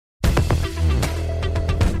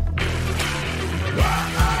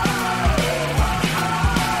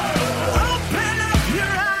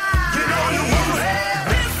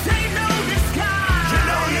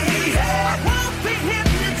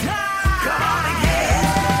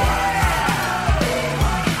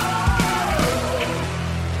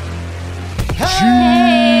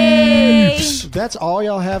That's all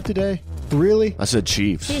y'all have today? Really? I said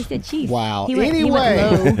Chiefs. He said Chiefs. Wow. He went Anyway,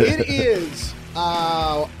 low. it is.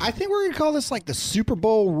 I think we're going to call this like the Super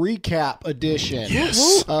Bowl recap edition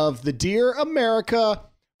of the Dear America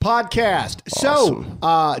podcast. Awesome.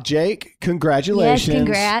 So, Jake, congratulations. Yes,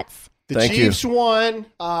 congrats. The Thank Chiefs you. won.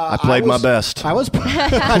 I played my best. I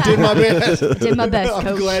did my best. Did my best, I'm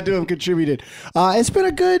Coach. glad to have contributed. It's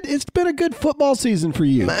been a good football season for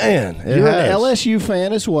you. Man, it You're has. an LSU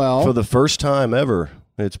fan as well. For the first time ever,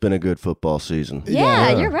 it's been a good football season.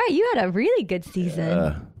 Yeah, you're right. You had a really good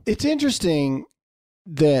season. It's interesting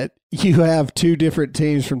that you have two different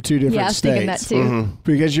teams from two different Yeah, I was states. thinking that too. Mm-hmm.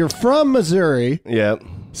 Because you're from Missouri, Yep.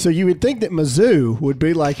 so you would think that Mizzou would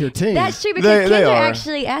be like your team. That's true because They Kendra are.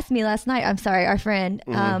 actually asked me last night. I'm sorry, our friend.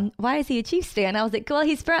 Why is he a Chiefs fan? I was like, well,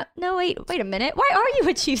 he's from. No, wait a minute. Why are you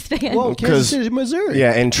a Chiefs fan? Well, Kansas 'Cause- City, Missouri.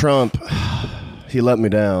 Yeah, and Trump, he let me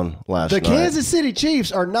down last The night. Kansas City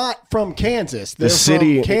Chiefs are not from Kansas. They're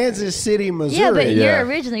city- from Kansas City, Missouri. yeah, but Yeah. you're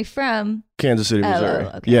originally from. Kansas City, Missouri.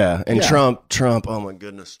 okay. Yeah, and Yeah. Trump, oh my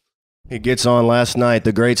goodness. He gets on last night,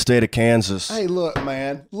 the great state of Kansas. Hey, look,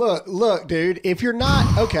 man. Look, dude. If you're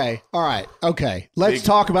not okay, all right, okay. Let's Big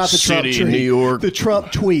talk about the city, Trump tweet. New York. The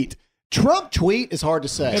Trump tweet. Trump tweet is hard to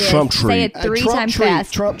say. It is. Trump Say treat. it three Trump times treat,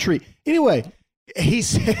 fast. Trump treat. Anyway, he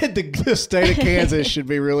said the state of Kansas should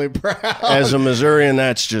be really proud. As a Missourian,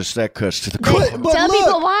 that cuts to the core. Tell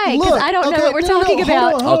people why, 'cause I don't know what we're talking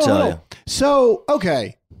about. Hold I'll on, tell hold you. on. So,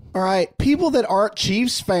 okay. All right. People that aren't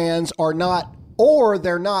Chiefs fans are not, or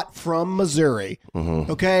they're not from Missouri.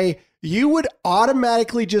 Mm-hmm. Okay. You would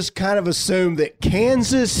automatically just kind of assume that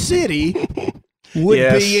Kansas City would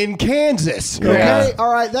Yes. be in Kansas. Yeah. Okay.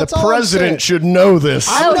 All right. That's the all I'm president saying. should know this.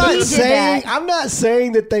 Oh, he did saying that. I'm not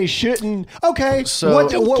saying that they shouldn't. Okay, So-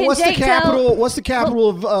 what's the Jake tell- capital? What's the capital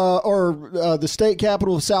of the state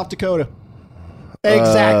capital of South Dakota?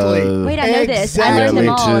 Exactly. Wait, I know this. I Exactly. learned them Me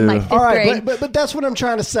all in too. my fifth All right, grade. but that's what I'm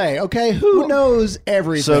trying to say. Okay, who knows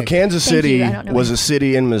everything? So Kansas Thank City you. I don't know was it. a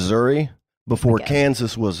city in Missouri before Okay.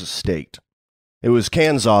 Kansas was a state. It was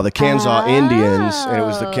Kansas, the Kansas Indians, and it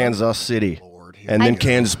was the Oh. Kansas City. And then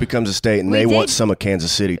Kansas becomes a state, and We they want did- some of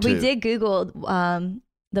Kansas City too. We did Google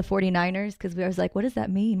the 49ers because we was like, what does that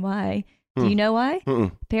mean? Why? Do you know why? Mm-mm.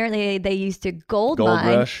 Apparently, they used to gold Gold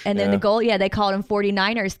mine, rush, and then yeah. the gold, they called them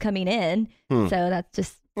 49ers coming in. So that's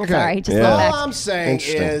just Okay. sorry, just Yeah. little All facts. I'm saying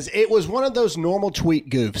Interesting. is it was one of those normal tweet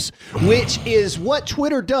goofs, which is what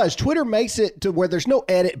Twitter does. Twitter makes it to where there's no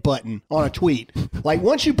edit button on a tweet. Like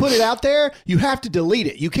once you put it out there, you have to delete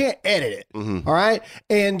it. You can't edit it. All right.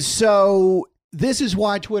 And so this is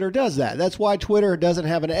why Twitter does that. That's why Twitter doesn't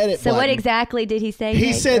have an edit So button. what exactly did he say? He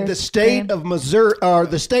Nate, said or the state Graham? of Missouri or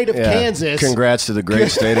the state of Yeah. Kansas. Congrats to the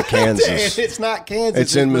great state of Kansas. It's not Kansas.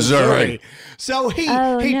 It's in Missouri. So he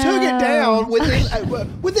Oh, took it no. down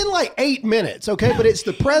within like 8 minutes. Okay, but it's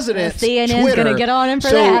the president's CNN's Twitter. gonna get on him for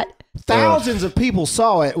So that. Thousands of people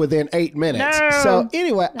saw it within 8 minutes. No. So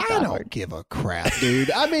anyway, I awkward. don't give a crap,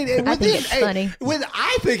 dude. I mean, I think it's funny.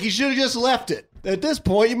 I think he should have just left it. At this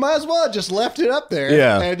point, you might as well have just left it up there.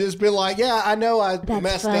 Yeah. And just been like, yeah, I know I That's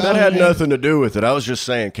messed funny. up. That had nothing to do with it. I was just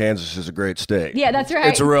saying Kansas is a great state. Yeah, that's right.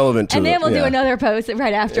 It's irrelevant to And then it, we'll do yeah. another post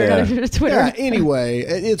right after Yeah. on Twitter. Yeah, anyway,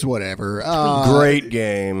 it's whatever. Great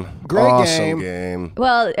game. Great awesome game.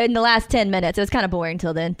 Well, in the last 10 minutes, it was kind of boring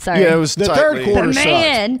till then. Sorry. Yeah, it was The tightly- third quarter But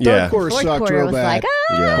man, sucked. Yeah. Third quarter fourth sucked quarter real was bad. like,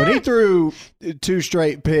 ah. Yeah. When he threw 2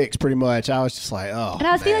 straight picks, pretty much, I was just like, oh. And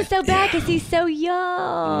I was man. feeling so bad because he's so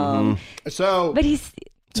young. So, But he's.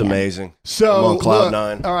 It's yeah. amazing. so I'm on cloud look,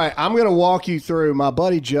 nine. All right, I'm going to walk you through. My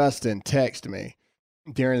buddy Justin texted me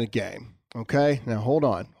during the game. Okay, now hold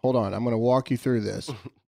on. I'm going to walk you through this.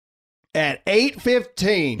 At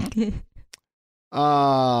 8:15,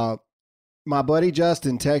 my buddy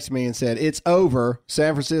Justin texted me and said, "It's over.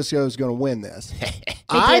 San Francisco is going to win this."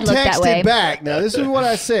 I did look that way. texted back. Now, this is what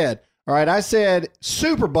I said. All right, I said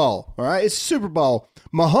Super Bowl. All right, it's Super Bowl.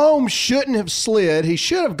 Mahomes shouldn't have slid. He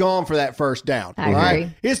should have gone for that first down. I all right?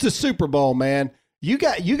 agree. It's the Super Bowl, man. You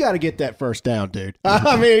got to get that first down, dude.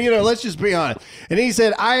 I mean, let's just be honest. And he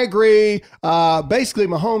said, "I agree. Basically,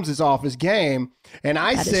 Mahomes is off his game." And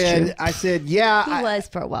I That is true. said, "Yeah, He was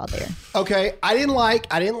for a while there. okay, I didn't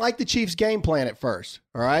like the Chiefs' game plan at first.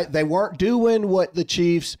 All right, they weren't doing what the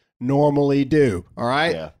Chiefs normally do. All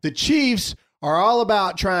right, Yeah. the Chiefs are all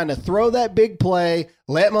about trying to throw that big play,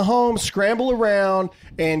 let Mahomes scramble around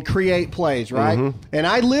and create plays. Right, and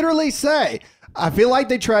I literally say, I feel like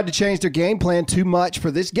they tried to change their game plan too much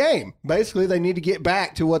for this game. Basically, they need to get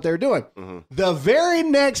back to what they're doing. The very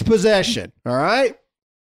next possession, all right,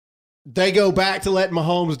 they go back to let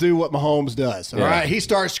Mahomes do what Mahomes does. All Yeah. right. He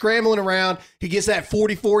starts scrambling around. He gets that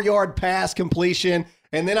 44-yard pass completion.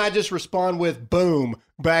 and then I just respond with boom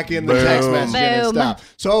back in the text Boom. messaging and Boom.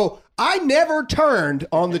 stuff. So I never turned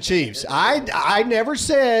on the Chiefs. I never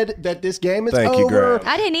said that this game is Thank you, over. Graham.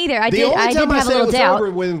 I didn't either. I The did. only I time did I have a said it little was doubt.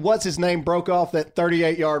 over when what's his name broke off that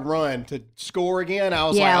 38-yard run to score again. I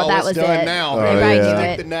was Yeah, like, oh, that it's was done it. now. Oh, man. They right yeah. to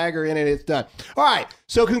Stick it. the Nagger in and it's done. All right.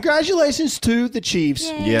 So congratulations to the Chiefs.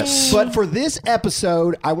 Yay. Yes. But for this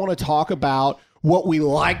episode, I want to talk about what we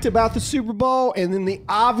liked about the Super Bowl and then the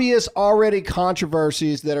obvious already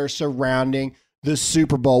controversies that are surrounding the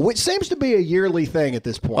Super Bowl, which seems to be a yearly thing at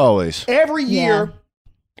this point. Always. Every year, Yeah.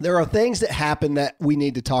 there are things that happen that we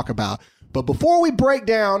need to talk about. But before we break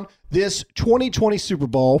down this 2020 Super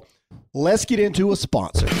Bowl, let's get into a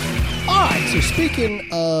sponsor. All right, so speaking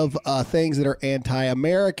of things that are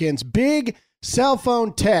anti-Americans, big cell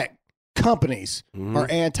phone tech companies are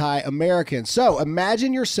anti-American. So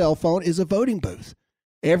imagine your cell phone is a voting booth.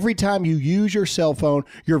 Every time you use your cell phone,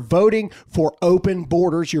 you're voting for open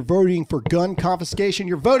borders. You're voting for gun confiscation.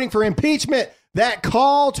 You're voting for impeachment. That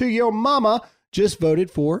call to your mama just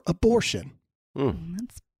voted for abortion.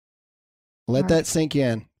 Let that sink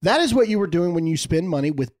in. That is what you were doing when you spend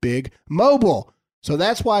money with Big Mobile. So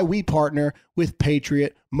that's why we partner with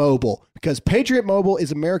Patriot Mobile, because Patriot Mobile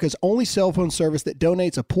is America's only cell phone service that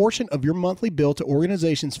donates a portion of your monthly bill to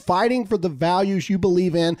organizations fighting for the values you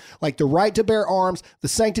believe in, like the right to bear arms, the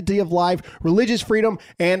sanctity of life, religious freedom,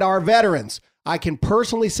 and our veterans. I can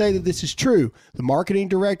personally say that this is true. The marketing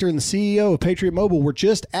director and the CEO of Patriot Mobile were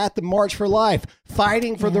just at the March for Life,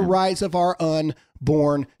 fighting for the rights of our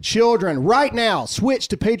unborn children. Right now, switch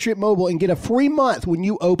to Patriot Mobile and get a free month when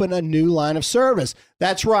you open a new line of service.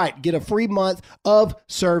 That's right. Get a free month of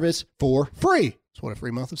service for free. That's what a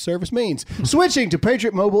free month of service means. Switching to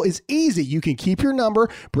Patriot Mobile is easy. You can keep your number,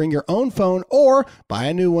 bring your own phone, or buy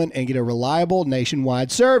a new one and get a reliable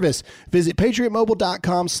nationwide service. Visit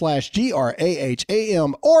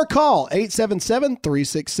patriotmobile.com/GRAHAM or call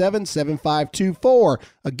 877-367-7524.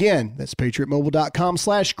 Again, that's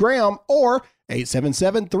patriotmobile.com/Graham or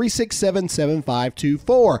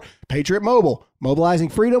 877-367-7524. Patriot Mobile, mobilizing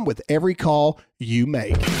freedom with every call you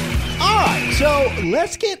make. All right, so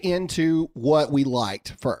let's get into what we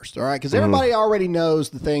liked first, all right? Because everybody already knows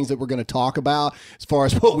the things that we're going to talk about as far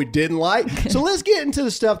as what we didn't like. So let's get into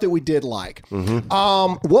the stuff that we did like.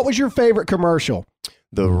 What was your favorite commercial?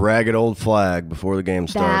 The ragged old flag before the game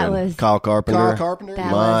started. was- Kyle Carpenter. Kyle Carpenter?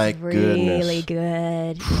 That My was really goodness.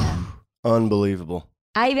 good. Yeah. Unbelievable.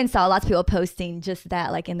 I even saw lots of people posting just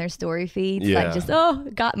that, like in their story feeds, Yeah. like just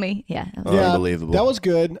it got me. Yeah, Unbelievable. That was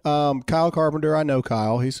good. Kyle Carpenter, I know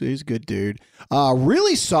Kyle. He's a good dude.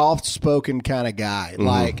 Really soft-spoken kind of guy.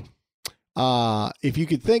 Like, if you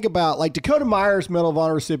could think about, like, Dakota Meyer's Medal of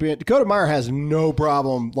Honor recipient, Dakota Meyer has no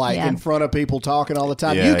problem, like, Yeah. in front of people talking all the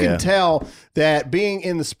time. Yeah, You can yeah. tell that being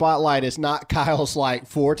in the spotlight is not Kyle's, like,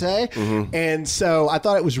 forte. And so I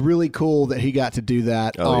thought it was really cool that he got to do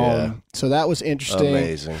that. Oh, yeah. So that was interesting.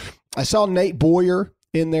 Amazing. I saw Nate Boyer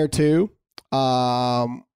in there too.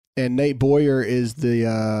 And Nate Boyer is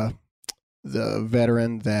the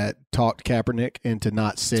veteran that talked Kaepernick into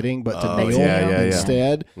not sitting but to Oh, kneel yeah.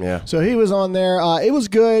 instead. Yeah. So he was on there. It was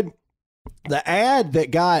good. The ad that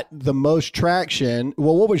got the most traction.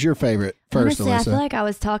 Well, what was your favorite first, Honestly, I Alyssa? feel like I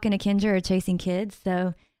was talking to Kendra or Chasing Kids,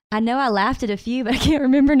 so I know I laughed at a few, but I can't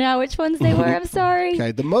remember now which ones they were. I'm sorry.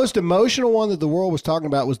 Okay, the most emotional one that the world was talking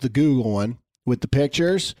about was the Google one with the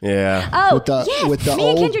pictures. Yeah. Oh, with the, yes, with the me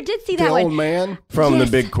old, and Kendra did see the that old one. man. From Yes.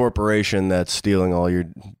 the big corporation that's stealing all your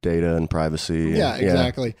data and privacy. And, Yeah,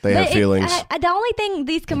 exactly. They have But feelings. the only thing,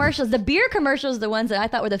 these commercials, the beer commercials, the ones that I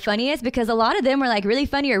thought were the funniest because a lot of them were like really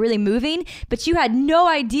funny or really moving, but you had no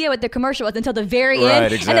idea what the commercial was until the very Right,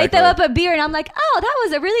 end. exactly. And they throw up a beer, and I'm like, oh, that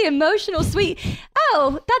was a really emotional, sweet.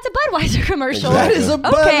 Oh, that's a Budweiser commercial. That is a Okay.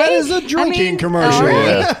 that is a drinking commercial. All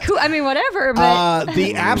right. Yeah. Cool. I mean, whatever. But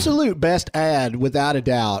The absolute best ad, without a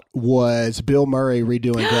doubt, was Bill Murray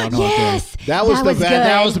redoing Groundhog Yes! Day. That was That the was best. good.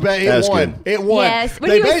 That was the best. It That's won. good. It won. Yes. When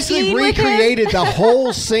They he was basically skiing with him. recreated the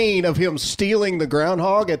whole scene of him stealing the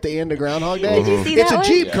groundhog at the end of Groundhog Day. Did you see It's that a one?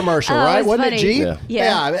 Jeep commercial, Oh, right? it's Wasn't it funny. Jeep?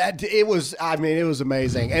 Yeah. It was. I mean, it was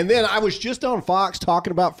amazing. And then I was just on Fox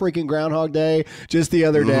talking about freaking Groundhog Day just the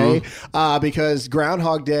other day because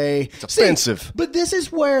Groundhog Day. It's offensive. But this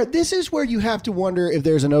is where you have to wonder if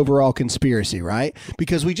there's an overall conspiracy, right?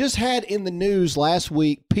 Because we just had in the news last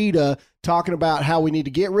week PETA talking about how we need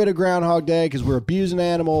to get rid of Groundhog Day because we're abusing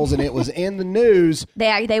animals, and it was in the news.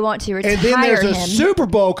 they want to retire And then there's a him. Super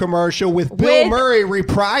Bowl commercial with Bill With- Murray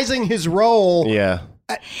reprising his role Yeah.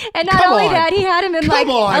 And not Come only on. that, he had him in Come like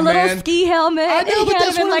on, a little man. ski helmet. I know, he but had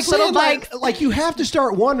that's him in what I'm like little saying. bikes. Like you have to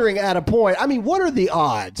start wondering at a point. I mean, what are the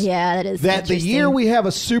odds Yeah, that is that the year interesting. we have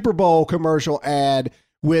a Super Bowl commercial ad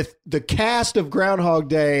with the cast of Groundhog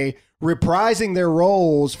Day reprising their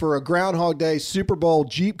roles for a Groundhog Day Super Bowl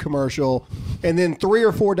Jeep commercial, and then 3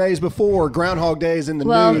 or 4 days before Groundhog Day is in the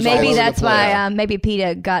Well, news. all maybe over the that's place. why maybe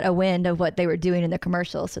PETA got a wind of what they were doing in the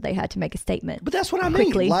commercial, so they had to make a statement. But that's what I mean.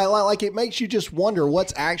 quickly. Like it makes you just wonder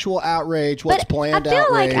what's actual outrage, what's But planned I feel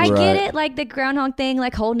outrage. like I Right. get it, like the groundhog thing,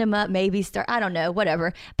 like holding him up, maybe start. I don't know,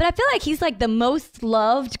 whatever. But I feel like he's like the most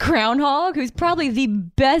loved groundhog, who's probably the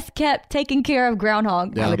best kept, taken care of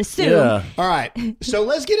groundhog. I would assume. Yeah. All right. So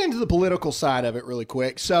let's get into the political side of it really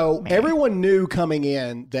quick. So everyone knew coming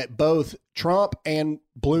in that both Trump and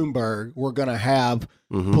Bloomberg were going to have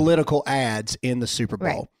political ads in the Super Bowl.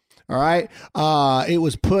 Right. All right. It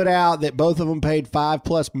was put out that both of them paid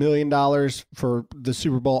 $5+ million for the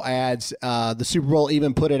Super Bowl ads. The Super Bowl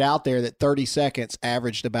even put it out there that 30 seconds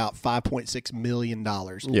averaged about $5.6 million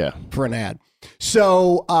Yeah. for an ad.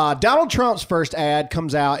 So Donald Trump's first ad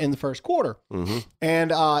comes out in the first quarter,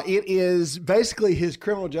 and it is basically his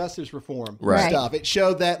criminal justice reform Right. stuff. It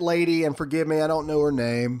showed that lady, and forgive me, I don't know her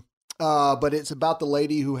name, but it's about the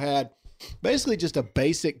lady who had basically just a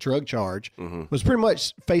basic drug charge, was pretty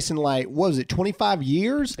much facing like, what was it, 25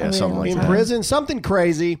 years Yeah, something like in that. prison, something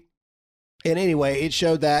crazy. And anyway, it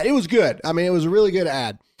showed that. It was good. I mean, it was a really good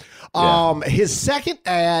ad. His second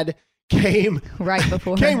ad came Right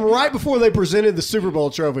before. right before they presented the Super Bowl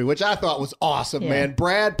trophy, which I thought was awesome, Yeah. man.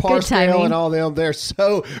 Brad Good Parscale timing. and all them, they're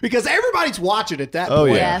so, because everybody's watching at that Oh,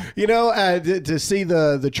 point, yeah. Yeah. you know, to see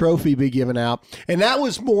the trophy be given out. And that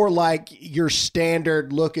was more like your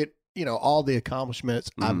standard look at, you know, all the accomplishments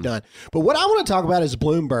I've done. But what I want to talk about is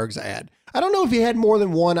Bloomberg's ad. I don't know if he had more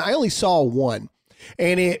than one. I only saw one.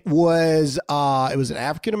 And it was an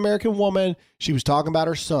African American woman. She was talking about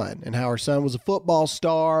her son and how her son was a football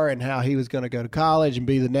star and how he was going to go to college and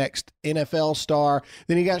be the next NFL star.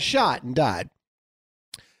 Then he got shot and died.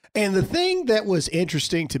 And the thing that was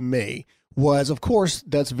interesting to me was, of course,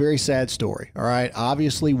 that's a very sad story. All right.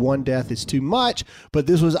 Obviously, one death is too much, but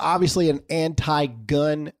this was obviously an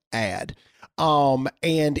anti-gun ad.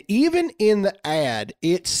 And even in the ad,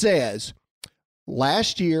 it says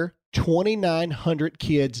last year, 2,900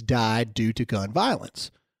 kids died due to gun violence.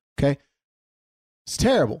 Okay. It's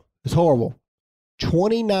terrible. It's horrible.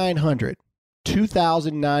 2,900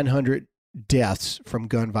 deaths from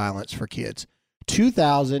gun violence for kids.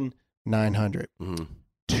 2,900.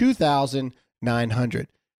 2,900.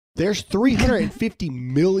 There's 350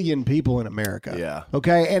 million people in America. Yeah.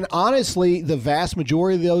 Okay. And honestly, the vast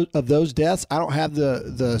majority of those deaths, I don't have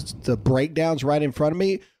the breakdowns right in front of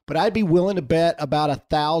me, but I'd be willing to bet about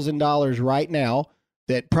 $1,000 right now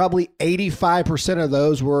that probably 85% of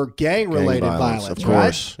those were gang-related violence. Of right?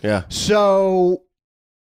 course. Yeah. So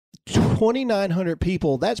 2,900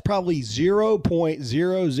 people, that's probably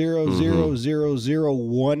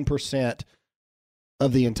 0.0000001%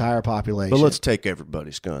 of the entire population. But let's take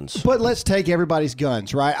everybody's guns. But let's take everybody's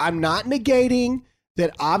guns, right? I'm not negating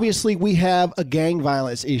that obviously we have a gang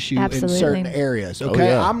violence issue Absolutely. in certain areas, okay?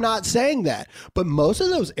 yeah. I'm not saying that. But most of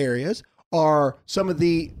those areas are some of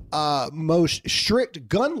the most strict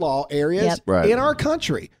gun law areas Yep. Right. in our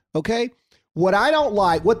country, okay? What I don't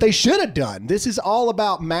like, what they should have done, this is all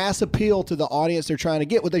about mass appeal to the audience they're trying to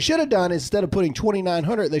get. What they should have done, instead of putting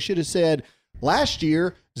 2,900, they should have said last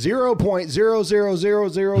year,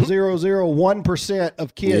 0.0000001%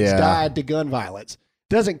 of kids Yeah. died to gun violence.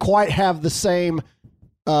 Doesn't quite have the same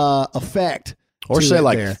effect. Or to say it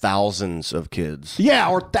like there. thousands of kids. Yeah,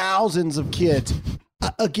 or thousands of kids.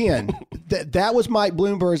 Again, that was Mike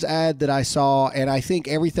Bloomberg's ad that I saw, and I think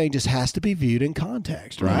everything just has to be viewed in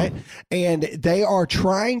context, right? And they are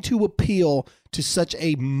trying to appeal to such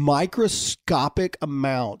a microscopic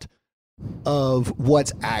amount of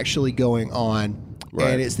what's actually going on.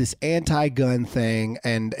 Right. And it's this anti-gun thing,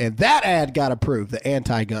 and that ad got approved, the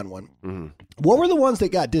anti-gun one. What were the ones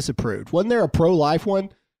that got disapproved? Wasn't there a pro-life one?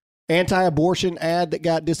 Anti-abortion ad that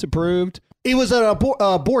got disapproved? It was an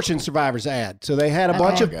abortion survivors ad. So they had a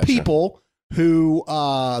bunch of Gotcha. people who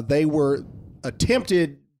they were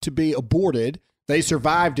attempted to be aborted. They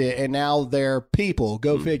survived it, and now they're people.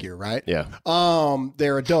 Go figure, right? Yeah.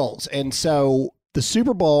 They're adults. And so the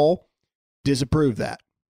Super Bowl disapproved that,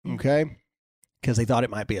 okay? Because they thought it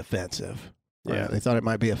might be offensive. Right? Yeah. They thought it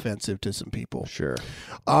might be offensive to some people. Sure.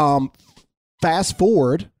 Fast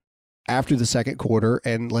forward after the second quarter,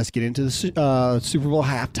 and let's get into the Super Bowl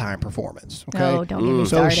halftime performance. Okay. No, don't get me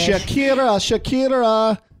So started.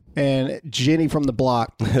 Shakira, and Jenny from the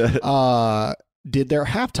block did their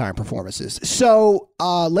halftime performances. So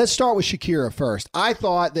let's start with Shakira first. I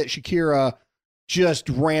thought that Shakira just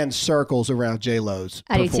ran circles around J-Lo's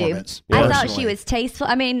performance. I do too. I thought she was tasteful.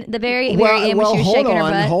 I mean, the very end when she was shaking her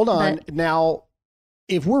butt. Hold on. Now,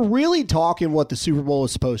 if we're really talking what the Super Bowl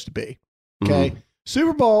is supposed to be, okay?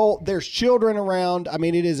 Super Bowl, there's children around. I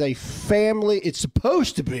mean, it is a family. It's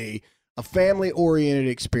supposed to be a family-oriented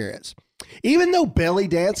experience. Even though belly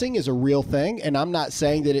dancing is a real thing, and I'm not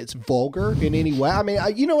saying that it's vulgar in any way. I mean,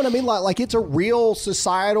 you know what I mean? Like it's a real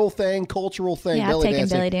societal thing, cultural thing. Yeah, I've taken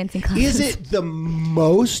belly dancing classes. Is it the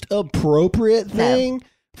most appropriate thing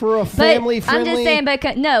for a family-friendly? I'm just saying,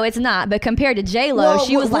 but no, it's not. But compared to J-Lo,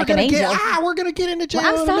 she was like an angel. We're going to get into J-Lo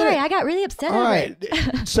I'm in a sorry. minute. I got really upset. All right.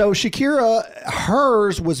 So Shakira,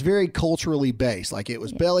 hers was very culturally based. Like it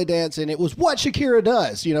was belly dancing. It was what Shakira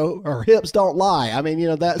does. You know, her hips don't lie. I mean, you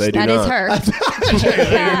know, that is her. They do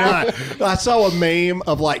not. I saw a meme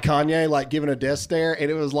of like Kanye like giving a death stare, and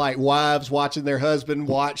it was like wives watching their husband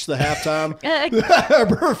watch the halftime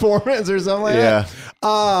performance or something like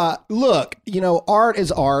that. Look, you know, art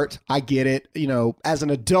is art. I get it. You know, as an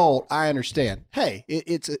adult, I understand. Hey,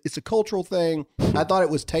 it's a cultural thing. I thought it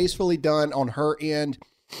was tastefully done on her end.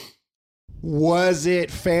 Was it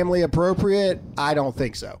family appropriate? I don't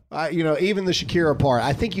think so. You know, even the Shakira part,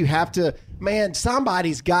 I think you have to, man,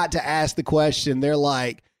 somebody's got to ask the question. They're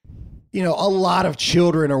like, you know, a lot of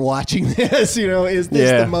children are watching this. You know, is this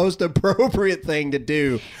the most appropriate thing to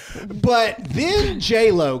do? But then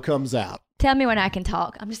J-Lo comes out. Tell me when I can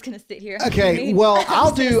talk. I'm just gonna sit here. Okay, well,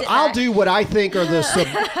 I'll do what I think are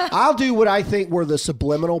the I'll do what I think were the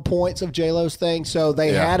subliminal points of J-Lo's thing. So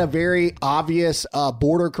they had a very obvious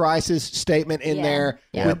border crisis statement in there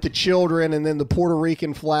with the children, and then the Puerto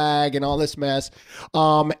Rican flag and all this mess.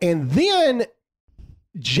 And then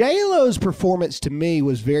J-Lo's performance to me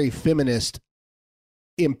was very feminist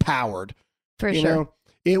empowered. For you sure. know?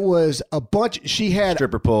 It was a bunch. She had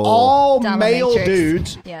stripper pole, all male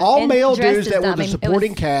dudes, all male dudes that were the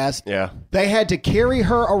supporting cast. Yeah, they had to carry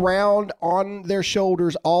her around on their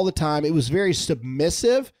shoulders all the time. It was very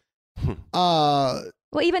submissive.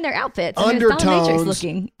 Well, even their outfits, undertones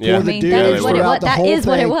looking. for the dudes. That is what it was. That is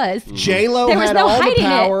what it was. J-Lo there was had no all hiding the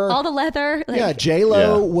power. It. All the leather. Like,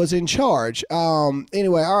 J-Lo was in charge.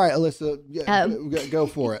 Anyway, all right, Alyssa, go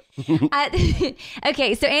for it.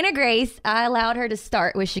 Okay, so Anna Grace, I allowed her to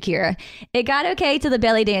start with Shakira. It got okay to the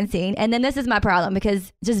belly dancing, and then this is my problem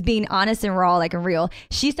because just being honest and raw, like and real,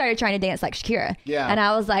 she started trying to dance like Shakira. Yeah, and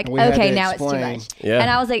I was like, okay, now it's too much. Yeah, and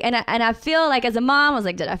I was like, and I feel like as a mom, I was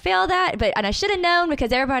like, did I fail that? And I should have known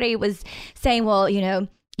because everybody was saying, well, you know,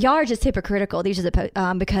 y'all are just hypocritical. These are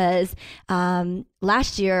the because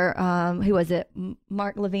last year, who was it?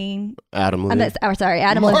 Mark Levine. Adam Levine.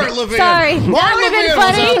 Adam Mark Levine. Sorry, Mark that would have been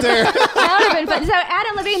funny. That would have been fun. So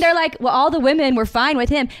Adam Levine, they're like, well, all the women were fine with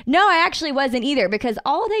him. No, I actually wasn't either, because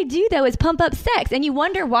all they do though is pump up sex, and you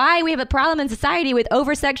wonder why we have a problem in society with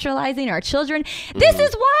over sexualizing our children. This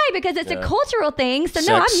is why, because it's a cultural thing. So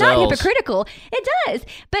no, I'm not hypocritical. It does,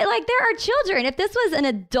 but like there are children. If this was an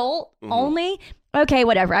adult only. Okay,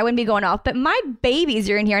 whatever. I wouldn't be going off. But my babies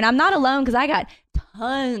are in here, and I'm not alone because I got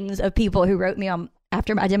tons of people who wrote me on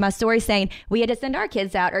after I did my story saying we had to send our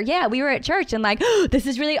kids out, or we were at church and like, oh, this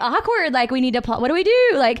is really awkward. Like we need to, what do we do?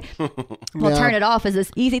 Like, we'll turn it off as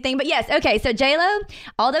this easy thing. But yes, okay. So J-Lo,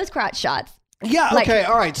 all those crotch shots. Yeah. Like, okay.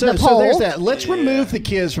 All right. So there's that. Let's remove the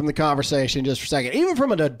kids from the conversation just for a second, even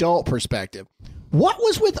from an adult perspective. What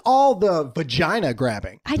was with all the vagina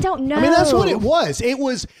grabbing? I don't know. I mean, that's what it was. It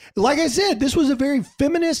was, like I said, this was a very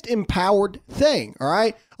feminist empowered thing. All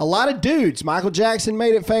right. A lot of dudes, Michael Jackson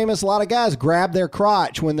made it famous. A lot of guys grab their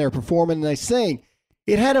crotch when they're performing and they sing.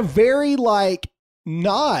 It had a very like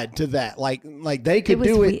nod to that. Like they could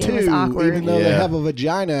do it too, even though they have a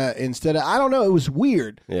vagina instead of, I don't know. It was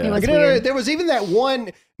weird. Yeah. It was weird. There was even that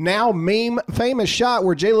one now meme famous shot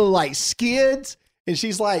where J-Lo like skids. And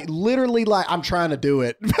she's like, literally like, I'm trying to do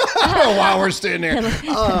it while we're sitting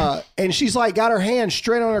there. And she's like, got her hand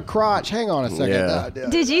straight on her crotch. Hang on a second. Yeah.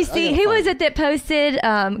 Did you see, who was it that posted,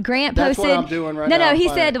 Grant posted. That's what I'm doing right now. No, he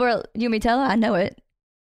said, well, you want me to tell her? I know it.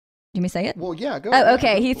 You want me to say it? Well, yeah, go ahead. Oh,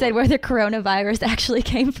 okay. He said where the coronavirus actually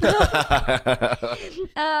came from.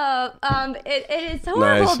 It is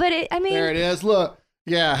horrible, but I mean. There it is. Look.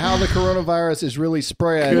 Yeah, how the coronavirus is really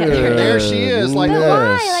spread. And there she is. Like, but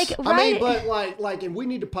why? Like, I mean, but like, and we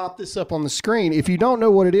need to pop this up on the screen. If you don't know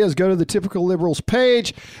what it is, go to the Typical Liberals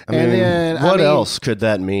page, what else could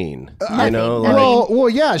that mean? Nothing,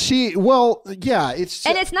 it's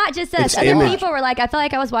and it's not just us. Other people were like, I felt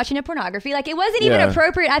like I was watching a pornography. Like it wasn't even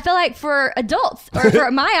appropriate. I feel like for adults or for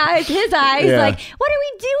my eyes, his eyes. Like, what are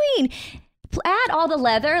we doing? add all the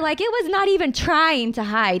leather. Like, it was not even trying to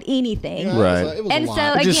hide anything. Yeah, Right. It was a And lot.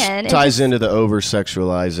 so, It just again, ties into the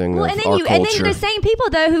over-sexualizing well, of and then our and then culture. the same people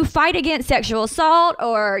though who fight against sexual assault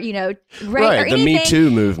or rape or Right, the anything. Me Too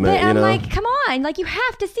movement, But I'm you know? like, come on, like you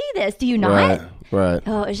have to see this. Do you not? Right.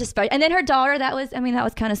 Oh, it's just, and then her daughter. That was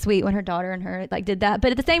kind of sweet when her daughter and her like did that.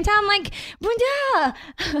 But at the same time, like, yeah.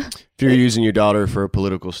 If you're using your daughter for a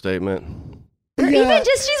political statement. Or Yeah. even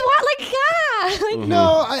just she's what like, yeah. Like,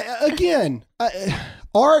 No,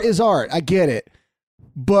 art is art. I get it.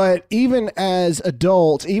 But even as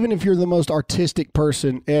adults, even if you're the most artistic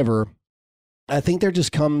person ever, I think there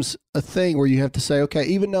just comes a thing where you have to say, okay,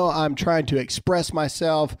 even though I'm trying to express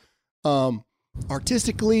myself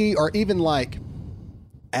artistically or even like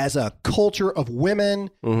as a culture of women,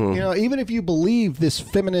 even if you believe this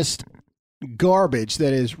feminist garbage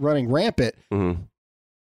that is running rampant,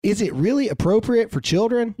 is it really appropriate for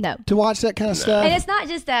children No. to watch that kind of stuff? And it's not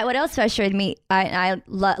just that. What else frustrated me? I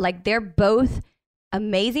love, like, they're both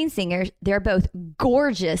amazing singers. They're both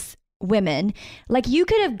gorgeous women. Like, you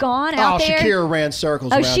could have gone out there. Shakira ran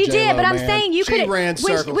circles. Oh, around she did, J-Lo, but I'm man. saying you She could ran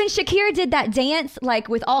circles. when Shakira did that dance, like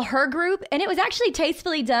with all her group, and it was actually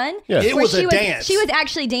tastefully done. Yeah. It where was she a dance. She was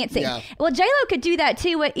actually dancing. Yeah. Well, J-Lo could do that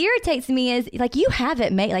too. What irritates me is like you have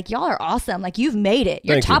it made. Like y'all are awesome. Like you've made it.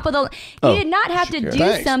 You're Thank top you. of the. Oh, You did not have to Shakira. do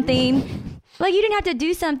Thanks. something. Like you didn't have to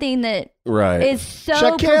do something that Right. is so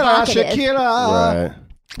Shakira, provocative. Shakira. Right.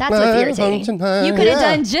 That's what's irritating. tonight. You could have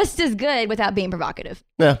Yeah. done just as good without being provocative.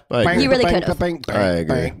 Yeah, I agree. You really bang, could've. bang, bang, I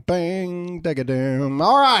agree. Bang, bang, dig-a-doom.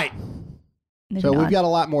 All right. Maybe So not. we've got a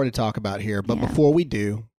lot more to talk about here, but Yeah. before we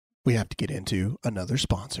do, we have to get into another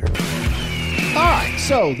sponsor. All right,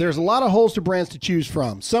 so there's a lot of holster brands to choose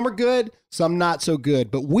from. Some are good, some not so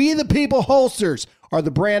good, but We the People holsters are the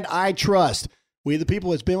brand I trust. We the People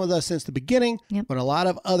has been with us since the beginning, Yep. but a lot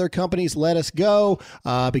of other companies let us go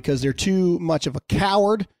because they're too much of a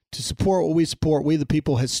coward to support what we support. We the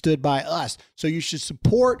People has stood by us. So you should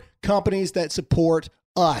support companies that support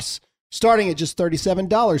us. Starting at just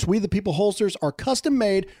 $37, We the People holsters are custom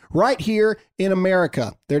made right here in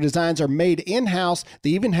America. Their designs are made in-house. They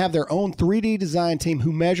even have their own 3D design team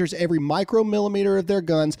who measures every micromillimeter of their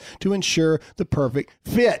guns to ensure the perfect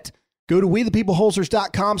fit. Go to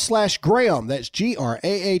wethepeopleholsters.com/Graham. That's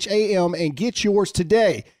GRAHAM and get yours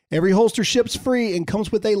today. Every holster ships free and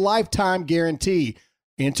comes with a lifetime guarantee.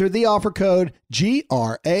 Enter the offer code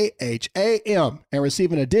GRAHAM and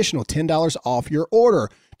receive an additional $10 off your order.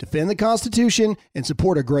 Defend the Constitution and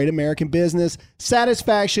support a great American business.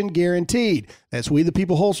 Satisfaction guaranteed. That's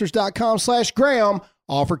wethepeopleholsters.com/Graham.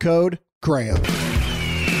 Offer code Graham. All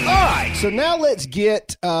right, so now let's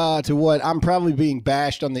get to what I'm probably being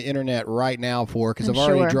bashed on the internet right now for because I've I'm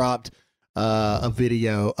already sure. dropped a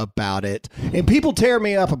video about it. And people tear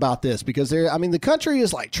me up about this because the country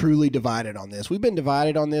is like truly divided on this. We've been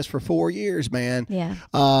divided on this for 4 years, man. Yeah.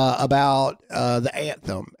 About the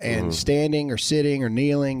anthem and standing or sitting or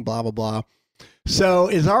kneeling, blah, blah, blah. So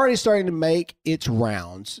it's already starting to make its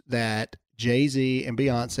rounds that Jay-Z and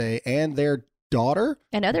Beyonce and their daughter,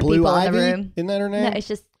 And other Blue people Ivy, in the room. isn't that her No, name? it's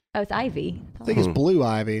just it's Ivy. I think it's Blue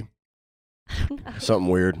Ivy. Something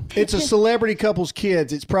weird. It's a celebrity couple's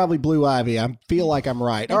kids. It's probably Blue Ivy. I feel like I'm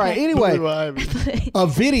right. All right. Anyway, a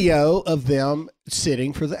video of them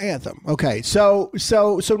sitting for the anthem. Okay. So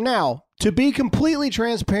now, to be completely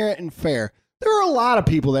transparent and fair, there are a lot of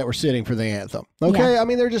people that were sitting for the anthem. Okay. Yeah. I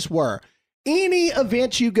mean, there just were. Any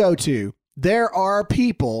event you go to, there are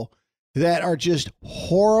people that are just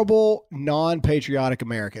horrible, non-patriotic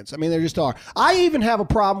Americans. I mean, there just are. I even have a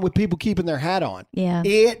problem with people keeping their hat on. Yeah.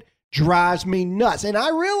 It drives me nuts. And I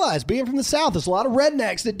realize, being from the South, there's a lot of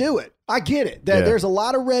rednecks that do it. I get it. Yeah. There's a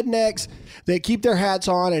lot of rednecks that keep their hats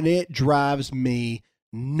on, and it drives me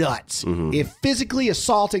nuts. If physically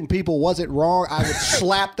assaulting people wasn't wrong, I would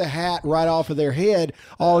slap the hat right off of their head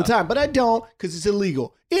all the time. But I don't because it's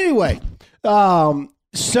illegal. Anyway,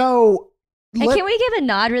 so... And can we give a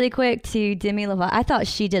nod really quick to Demi Lovato? I thought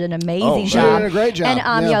she did an amazing She job. did a great job. And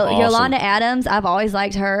Yeah. Awesome. Yolanda Adams, I've always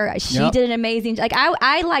liked her. She Yep. did an amazing. Like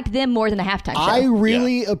I liked them more than the halftime show. I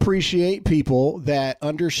really appreciate people that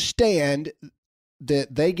understand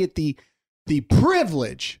that they get the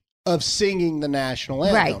privilege of singing the national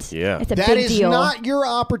anthem. right. Yeah. It's a That big is deal. not your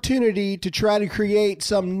opportunity to try to create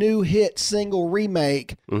some new hit single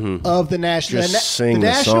remake of the national. Just the sing the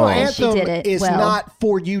national song. anthem She did it is well. not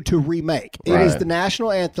for you to remake. It is Right. the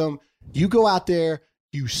national anthem. You go out there,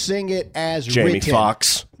 you sing it as Jamie written.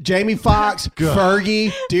 Foxx. Jamie Foxx,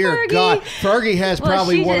 Fergie, dear Fergie. God, Fergie has Well,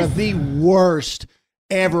 probably she one just- of the worst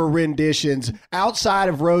ever renditions outside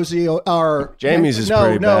of Rosie or Jamie's is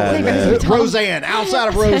pretty bad. Roseanne. Outside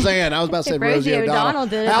of Roseanne. I was about to say Rosie O'Donnell.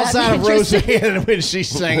 Did it. Outside of Roseanne when she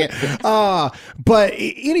sang it. But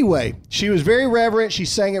anyway, she was very reverent. She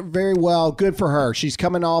sang it very well. Good for her. She's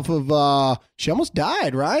coming off of, she almost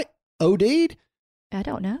died, right? OD'd? I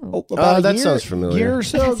don't know. About that sounds familiar. Year or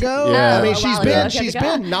so ago. Yeah. I mean, A she's while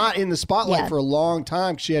ago. been not in the spotlight Yeah. for a long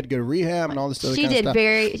time. She had to go to rehab and all this other She kind did of stuff.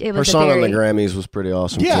 it Her was song a very, on the Grammys was pretty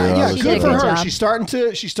awesome too. Yeah, She did good a for good her.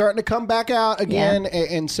 job. She's starting to come back out again,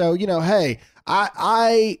 and so hey,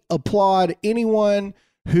 I applaud anyone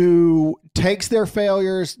who takes their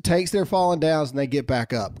failures, takes their falling downs, and they get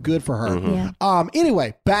back up. Good for her. Yeah.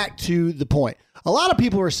 Anyway, back to the point. A lot of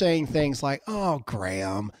people are saying things like, "Oh,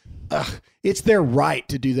 Graham, it's their right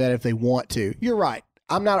to do that if they want to." You're right.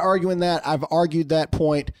 I'm not arguing that. I've argued that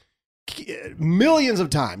point millions of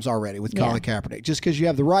times already with Colin Kaepernick. Just because you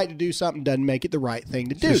have the right to do something doesn't make it the right thing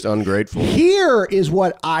to do. Just ungrateful. Here is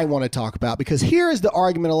what I want to talk about, because here is the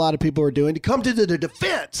argument a lot of people are doing to come to the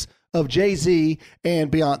defense of Jay-Z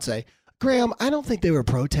and Beyonce. Graham, I don't think they were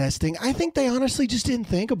protesting. I think they honestly just didn't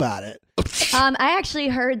think about it. I actually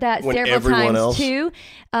heard that When several everyone times else- too.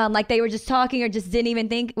 Like they were just talking or just didn't even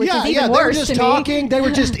think, which is They even were worse just to talking. me. They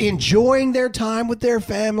were just enjoying their time with their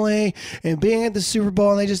family and being at the Super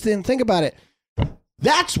Bowl, and they just didn't think about it.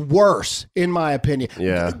 That's worse, in my opinion.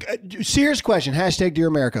 Yeah. Serious question. Hashtag Dear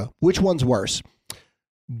America. Which one's worse?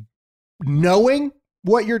 Knowing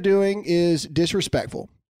what you're doing is disrespectful,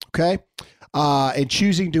 okay? And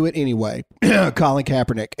choosing to do it anyway, Colin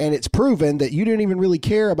Kaepernick. And it's proven that you didn't even really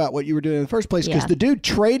care about what you were doing in the first place because Yeah. the dude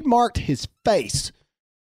trademarked his face.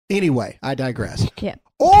 Anyway, I digress. Yeah.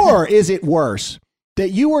 Or is it worse that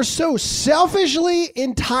you were so selfishly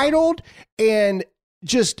entitled and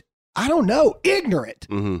just, I don't know, ignorant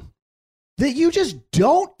that you just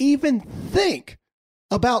don't even think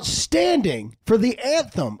about standing for the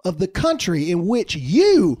anthem of the country in which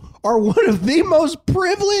you are one of the most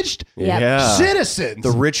privileged citizens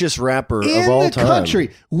The richest rapper in of all the time. country.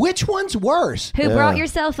 Which one's worse? Who brought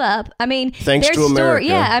yourself up? I mean, Thanks their to story, America.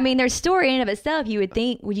 Yeah, I mean, their story in and of itself, you would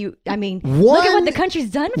think, look at One- what the country's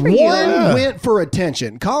done for you. One went for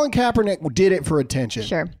attention. Colin Kaepernick did it for attention.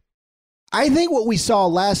 Sure. I think what we saw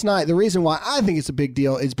last night, the reason why I think it's a big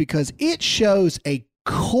deal is because it shows a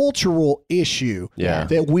cultural issue Yeah.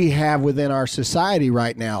 that we have within our society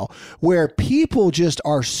right now, where people just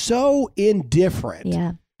are so indifferent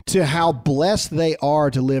Yeah. to how blessed they are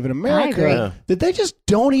to live in agree. America Yeah. that they just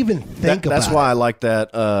don't even think about That's why it. I like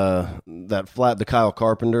the Kyle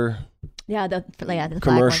Carpenter Yeah. The flag one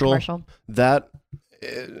commercial. That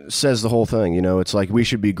says the whole thing. You know, it's like we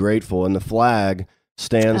should be grateful, and the flag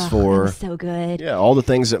stands Oh, that for was so good. all the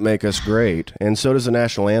things that make us great, and so does the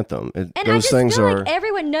national anthem. And I Those just things feel are like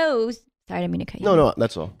everyone knows. Sorry, I didn't mean to cut you. no,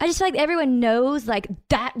 that's all. I just feel like everyone knows like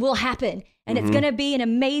that will happen. And Mm-hmm. it's going to be an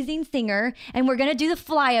amazing singer. And we're going to do the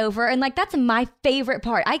flyover. And like, that's my favorite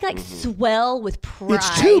part. I like swell with pride.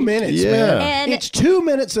 It's 2 minutes, Yeah. man. And- It's 2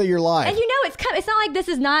 minutes of your life. And you know, it's not like this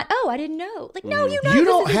is not, oh, I didn't know. Like, no, you know, you this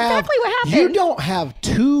don't is have exactly what happened. you don't have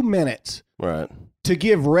 2 minutes Right. to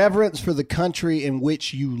give reverence for the country in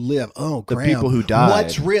which you live. Oh, The Graham, people who died.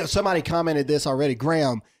 What's real? Somebody commented this already.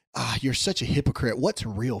 Graham, you're such a hypocrite. What's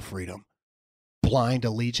real freedom? Blind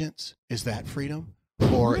allegiance? Is that freedom?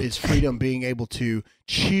 Or is freedom being able to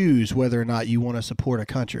choose whether or not you want to support a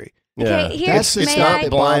country? Yeah. Okay, here's- it's may not I-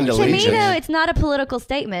 blind To me, allegiance. though, it's not a political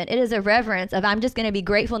statement. It is a reverence of I'm just going to be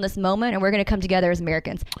grateful in this moment and we're going to come together as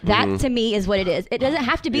Americans. That, to me, is what it is. It doesn't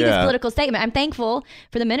have to be this Yeah. political statement. I'm thankful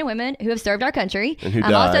for the men and women who have served our country. And who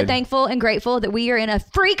I'm also died. thankful and grateful that we are in a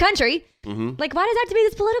free country. Like, why does that have to be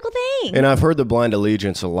this political thing? And I've heard the blind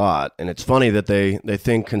allegiance a lot, and it's funny that they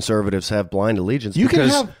think conservatives have blind allegiance You can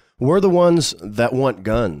because have- we're the ones that want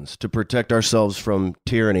guns to protect ourselves from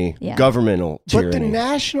tyranny, Yeah. governmental But the tyranny.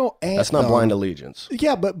 national anthem. That's not blind allegiance.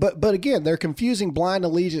 Yeah, but again, they're confusing blind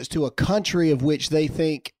allegiance to a country of which they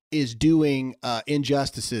think is doing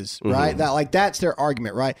injustices, right? That's their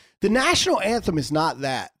argument, right? The national anthem is not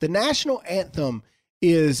that. The national anthem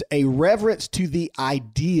is a reverence to the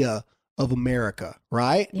idea of America,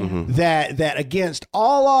 right? Yeah. That against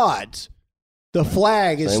all odds, the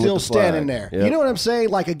flag is Same with still the flag. standing there. Yep. You know what I'm saying?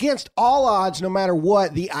 Like against all odds, no matter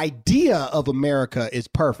what, the idea of America is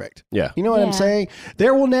perfect. Yeah. You know what I'm Yeah. saying?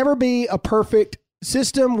 There will never be a perfect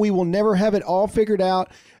system. We will never have it all figured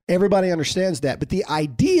out. Everybody understands that. But the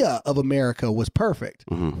idea of America was perfect.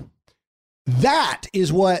 That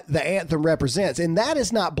is what the anthem represents. And that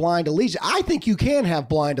is not blind allegiance. I think you can have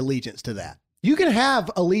blind allegiance to that. You can have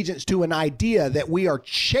allegiance to an idea that we are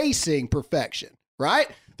chasing perfection, right?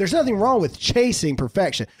 There's nothing wrong with chasing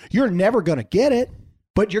perfection. You're never going to get it,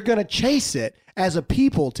 but you're going to chase it as a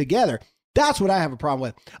people together. That's what I have a problem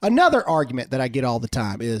with. Another argument that I get all the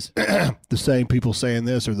time is the same people saying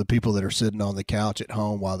this are the people that are sitting on the couch at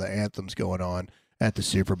home while the anthem's going on at the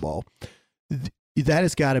Super Bowl. That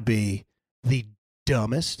has got to be the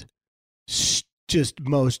dumbest, just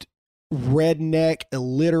most redneck,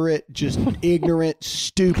 illiterate, just ignorant,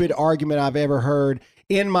 stupid argument I've ever heard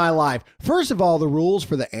in my life. First of all, the rules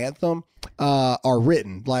for the anthem are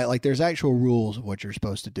written. Like there's actual rules of what you're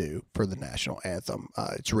supposed to do for the national anthem.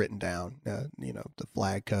 It's written down, the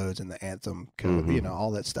flag codes and the anthem code,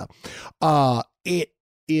 all that stuff. It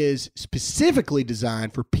is specifically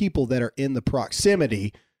designed for people that are in the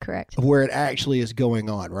proximity Correct. of where it actually is going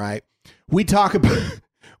on, right? We talk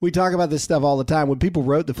about this stuff all the time. When people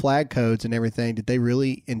wrote the flag codes and everything, did they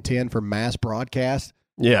really intend for mass broadcast?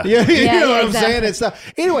 Yeah. You know what I'm exactly. saying? And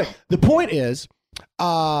stuff. Anyway, the point is,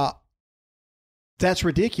 that's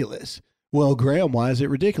ridiculous. Well, Graham, why is it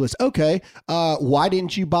ridiculous? Okay, why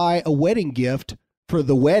didn't you buy a wedding gift for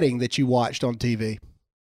the wedding that you watched on TV?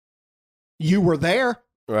 You were there.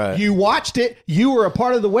 Right. You watched it. You were a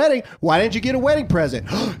part of the wedding. Why didn't you get a wedding present?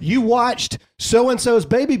 You watched so-and-so's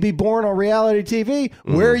baby be born on reality TV.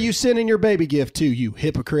 Where are you sending your baby gift to, you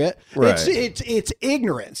hypocrite? Right. It's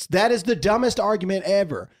ignorance. That is the dumbest argument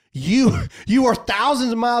ever. You are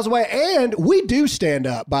thousands of miles away, and we do stand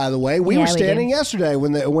up, by the way. We were standing yesterday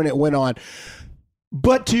when it went on.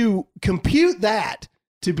 But to compute that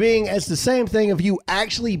to being as the same thing of you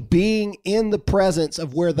actually being in the presence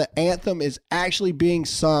of where the anthem is actually being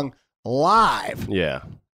sung live. Yeah.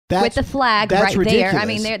 With the flag right ridiculous. there. I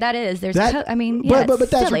mean, that is. There's. That, yeah, but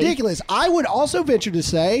that's silly. ridiculous. I would also venture to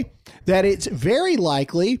say that it's very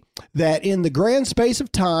likely that in the grand space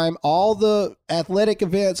of time, all the athletic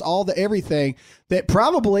events, all the everything, that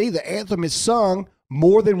probably the anthem is sung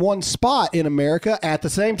more than one spot in America at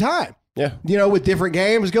the same time. Yeah. With different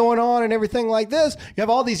games going on and everything like this. You have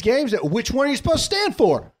all these games. Which one are you supposed to stand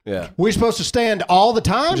for? Yeah. We're supposed to stand all the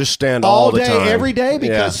time? Just stand all the day, time. every day,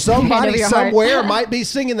 because somebody Hand over your somewhere heart. might be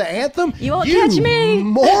singing the anthem? You won't catch me.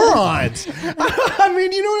 Morons. I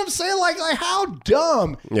mean, you know what I'm saying? Like how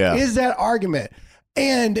dumb is that argument?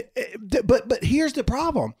 And but here's the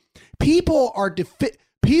problem. People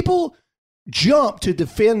jump to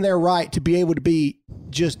defend their right to be able to be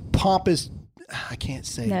just pompous. I can't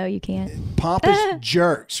say. No, you can't. Pompous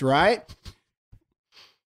jerks, right?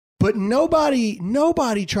 But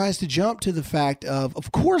nobody tries to jump to the fact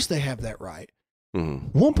of course they have that right.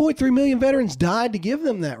 1.3 million veterans died to give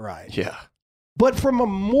them that right. Yeah. But from a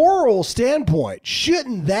moral standpoint,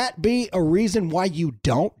 shouldn't that be a reason why you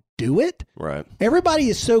don't do it? Right. Everybody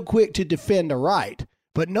is so quick to defend a right,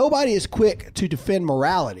 but nobody is quick to defend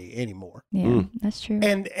morality anymore. Yeah, that's true.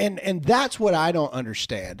 And that's what I don't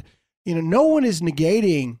understand. No one is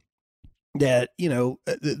negating that,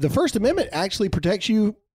 the First Amendment actually protects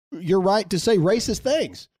your right to say racist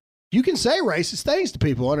things. You can say racist things to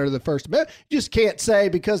people under the First Amendment. You just can't say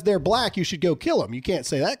because they're black, you should go kill them. You can't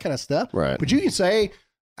say that kind of stuff. Right. But you can say,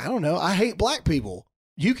 I don't know, I hate black people.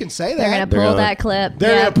 You can say that. They're going to pull that clip.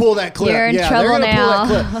 They're going to pull that clip. You're in they're trouble gonna now.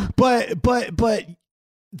 pull that clip. But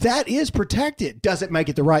that is protected. Doesn't make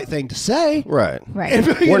it the right thing to say. Right.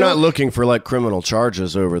 We're We're not looking for criminal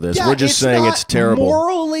charges over this. We're just saying it's terrible.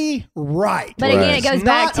 Morally right. But again, it goes It's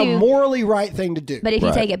back not to a morally right thing to do. But if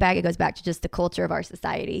you take it back, it goes back to just the culture of our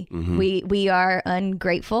society. We are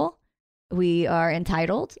ungrateful. We are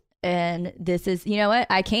entitled. And this is, you know what?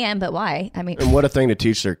 I can, but why? I mean, And what a thing to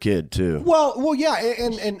teach their kid too. Well, yeah,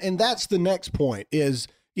 and that's the next point is,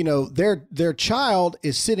 their child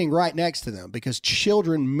is sitting right next to them because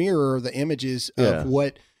children mirror the images of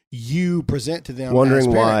what you present to them. Wondering as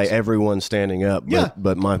why parents. everyone's standing up,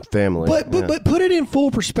 but my family. But put it in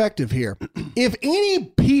full perspective here. If any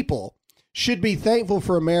people should be thankful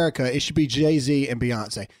for America, it should be Jay-Z and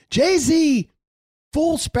Beyonce. Jay-Z,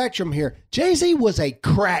 full spectrum here. Jay-Z was a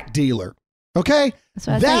crack dealer. Okay? That's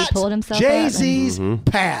what I said. He pulled himself up. Jay-Z's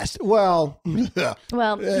past. Well,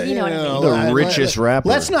 well, you know what I mean. The richest rapper.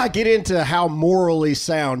 Let's not get into how morally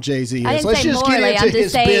sound Jay-Z I is. didn't Let's say just morally, get into I'm just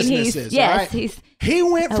his saying businesses. yes, all right? he's He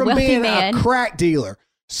went a from wealthy being man. a crack dealer,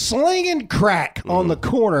 slinging crack on the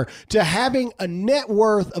corner, to having a net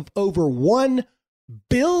worth of over $1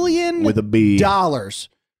 billion. With a B.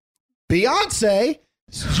 Beyonce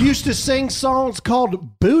used to sing songs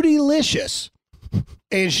called Bootylicious,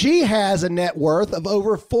 and she has a net worth of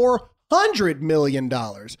over $400 million.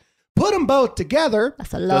 Put them both together,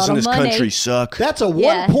 That's a lot Doesn't of this money. country suck? that's a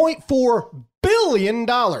Yeah. $1.4 billion.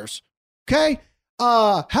 Okay?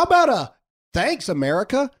 How about a thanks,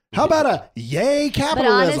 America? How about a yay, But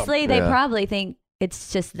capitalism? honestly, they Yeah. probably think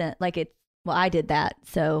it's just that, well, I did that,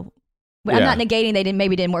 so I'm not negating they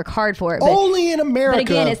maybe didn't work hard for it. But, Only in America. But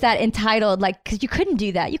again, it's that entitled, like, because you couldn't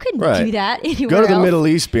do that. You couldn't do that anywhere Go to the else. Middle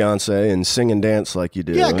East, Beyonce, and sing and dance like you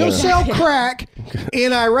do. Yeah, go sell crack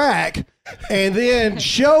in Iraq and then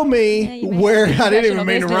show me where I didn't even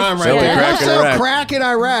mean to rhyme right Selling there. crack Go in sell Iraq. crack in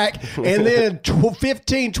Iraq and then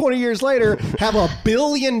 15, 20 years later have $1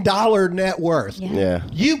 billion net worth. Yeah.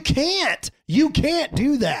 You can't. You can't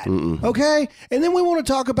do that. Okay? And then we want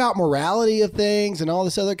to talk about morality of things and all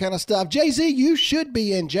this other kind of stuff. Jay-Z, you should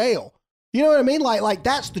be in jail. You know what I mean? Like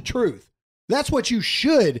that's the truth. That's what you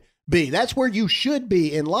should be. That's where you should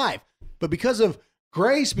be in life. But because of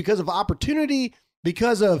grace, because of opportunity,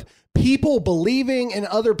 because of people believing in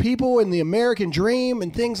other people and the American dream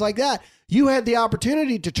and things like that, you had the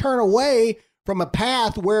opportunity to turn away from a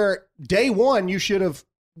path where day one you should have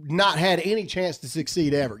not had any chance to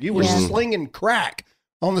succeed ever. You were slinging crack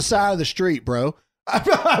on the side of the street, bro.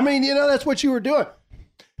 I mean, that's what you were doing.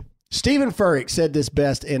 Stephen Furtick said this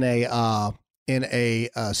best in a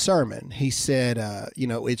sermon. He said,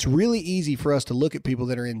 it's really easy for us to look at people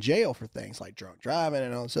that are in jail for things like drunk driving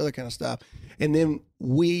and all this other kind of stuff. And then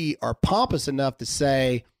we are pompous enough to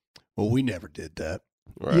say, well, we never did that.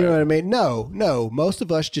 Right. You know what I mean? No. Most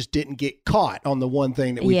of us just didn't get caught on the one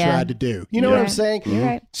thing that we tried to do. You know what I'm saying? You're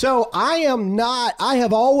right. So I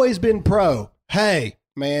have always been pro. Hey,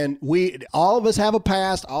 man, all of us have a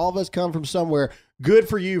past. All of us come from somewhere. Good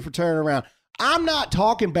for you for turning around. I'm not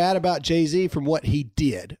talking bad about Jay-Z from what he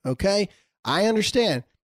did. Okay. I understand.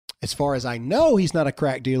 As far as I know, he's not a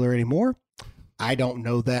crack dealer anymore. I don't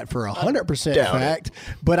know that for 100% fact,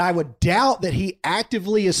 but I would doubt that he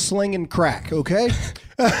actively is slinging crack, okay?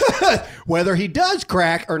 Whether he does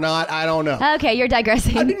crack or not, I don't know. Okay, you're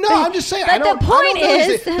digressing. No, I'm just saying. But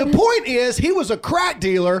the point is, he was a crack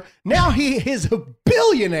dealer. Now he is a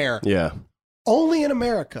billionaire. Yeah. Only in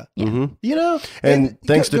America. Yeah. And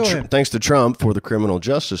thanks to Trump for the criminal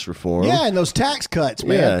justice reform. Yeah, and those tax cuts,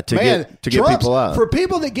 man. Yeah, to get people out. For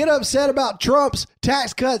people that get upset about Trump's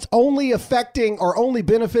tax cuts only affecting or only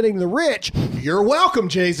benefiting the rich, you're welcome,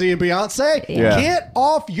 Jay-Z and Beyonce. Yeah. Get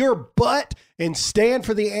off your butt and stand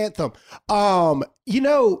for the anthem.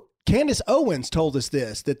 Candace Owens told us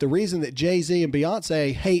this, that the reason that Jay-Z and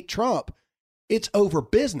Beyonce hate Trump, it's over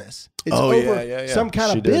business. It's over some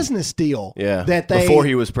kind of business deal that they before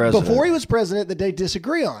he was president that they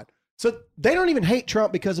disagree on. So they don't even hate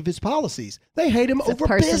Trump because of his policies. They hate him over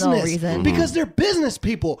personal business reason. because they're business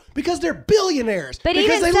people, because they're billionaires, But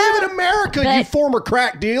because even they live in America, you former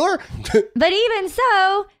crack dealer. But even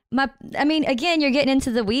so, again, you're getting into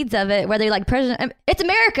the weeds of it, whether you're like president. It's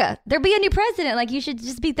America. There'll be a new president. Like, you should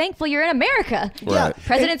just be thankful you're in America. Right.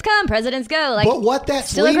 Presidents come, presidents go. Like, but what that's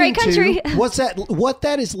still a great country. What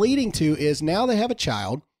that is leading to is now they have a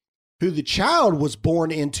child who the child was born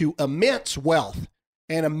into immense wealth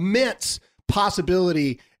and immense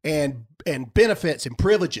possibility and benefits and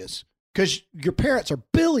privileges because your parents are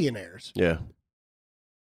billionaires. Yeah.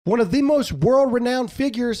 One of the most world-renowned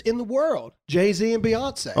figures in the world, Jay-Z and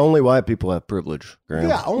Beyonce. Only white people have privilege, Graham.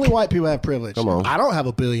 Yeah, only white people have privilege. Come on. I don't have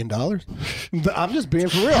 $1 billion. I'm just being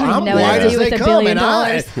for real. I I'm know what white to as do they with $1 come. billion.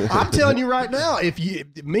 And I'm telling you right now, if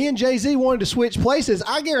me and Jay-Z wanted to switch places,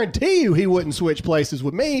 I guarantee you he wouldn't switch places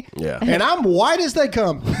with me. Yeah. And I'm white as they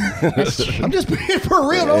come. I'm just being for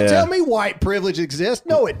real. Don't tell me white privilege exists.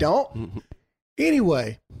 No, it don't.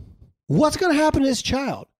 Anyway, what's going to happen to this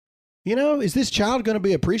child? Is this child going to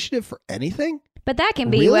be appreciative for anything? But that can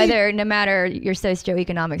be whether, no matter your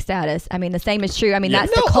socioeconomic status. I mean, the same is true.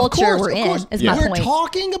 That's the of culture course, we're of in, course. is my We're point.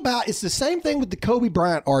 talking about, it's the same thing with the Kobe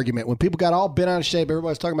Bryant argument. When people got all bent out of shape,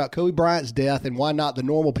 everybody's talking about Kobe Bryant's death and why not the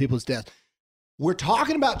normal people's death. We're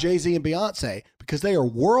talking about Jay-Z and Beyonce because they are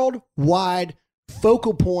worldwide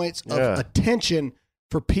focal points of attention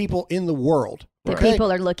for people in the world. That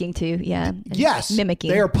people are looking to, Yes. mimicking.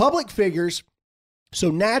 They are public figures. So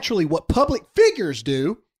naturally, what public figures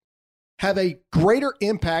do have a greater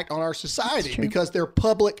impact on our society because they're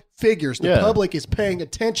public figures. The public is paying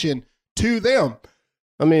attention to them.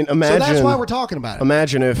 I mean, imagine. So that's why we're talking about it.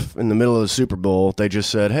 Imagine if in the middle of the Super Bowl, they just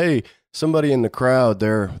said, hey, somebody in the crowd,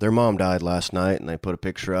 their mom died last night, and they put a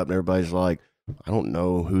picture up, and everybody's like, I don't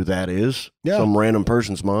know who that is. Yeah. Some random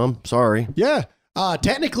person's mom. Sorry. Yeah.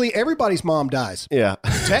 Technically, everybody's mom dies. Yeah.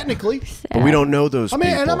 Technically. But we don't know those people.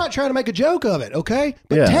 And I'm not trying to make a joke of it, okay?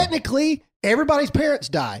 But technically, everybody's parents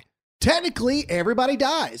die. Technically, everybody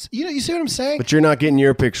dies. You see what I'm saying? But you're not getting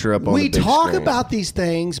your picture up on the big We talk screen. about these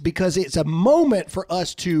things because it's a moment for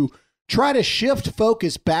us to try to shift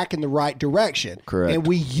focus back in the right direction. Correct. And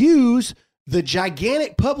we use the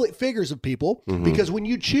gigantic public figures of people because when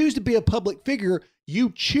you choose to be a public figure,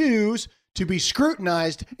 you choose to be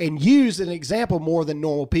scrutinized and used as an example more than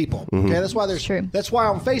normal people. Okay, that's why that's why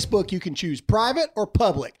on Facebook you can choose private or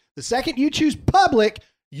public. The second you choose public,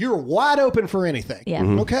 you're wide open for anything. Yeah.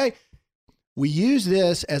 Okay. We use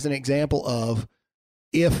this as an example of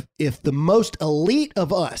if the most elite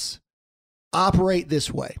of us operate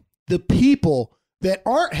this way, the people that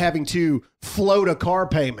aren't having to float a car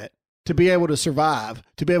payment to be able to survive,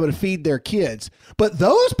 to be able to feed their kids, but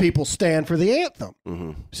those people stand for the anthem.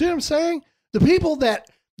 See what I'm saying? The people that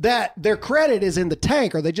their credit is in the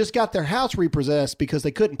tank, or they just got their house repossessed because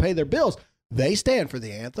they couldn't pay their bills, they stand for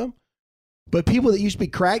the anthem. But people that used to be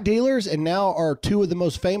crack dealers and now are two of the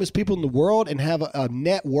most famous people in the world and have a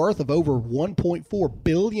net worth of over $1.4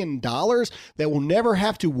 billion that will never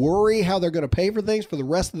have to worry how they're going to pay for things for the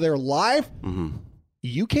rest of their life.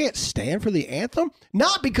 You can't stand for the anthem?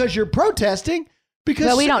 Not because you're protesting, because...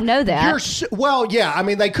 Well, we don't know that. Well, yeah. I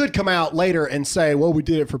mean, they could come out later and say, well, we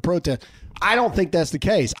did it for protest. I don't think that's the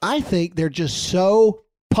case. I think they're just so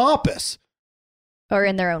pompous. Or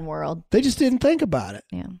in their own world. They just didn't think about it.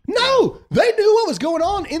 Yeah. No, they knew what was going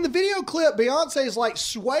on. In the video clip, Beyonce's like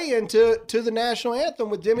swaying to the national anthem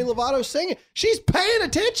with Demi Lovato singing. She's paying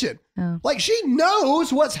attention. Oh. Like she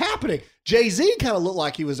knows what's happening. Jay-Z kind of looked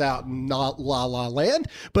like he was out in La La Land,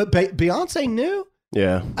 but Beyonce knew.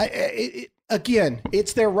 Yeah. Again,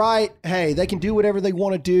 it's their right. Hey, they can do whatever they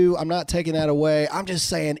want to do. I'm not taking that away. I'm just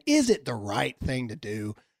saying, is it the right thing to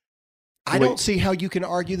do? I don't see how you can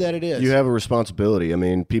argue that it is. You have a responsibility. I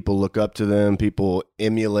mean, people look up to them, people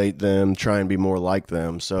emulate them, try and be more like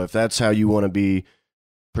them. So if that's how you want to be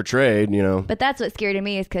portrayed, you know. But that's what's scary to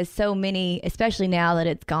me is because so many, especially now that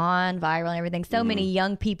it's gone viral and everything, so many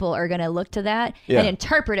young people are going to look to that and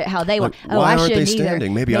interpret it how they want. Like, why aren't they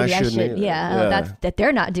standing? Maybe I shouldn't either. Yeah, that's that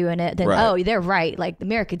they're not doing it. Then they're right. Like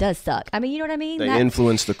America does suck. I mean, you know what I mean? They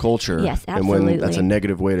influence the culture. Yes, absolutely. And when that's a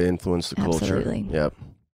negative way to influence the culture. Absolutely. Yep.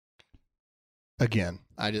 Again,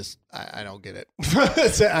 I don't get it.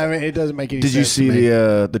 I mean, it doesn't make any sense. Did you see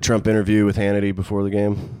the Trump interview with Hannity before the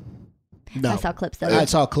game? No. I saw clips of it. I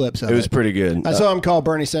saw clips of it. It was pretty good. I saw him call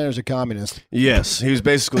Bernie Sanders a communist. Yes. He was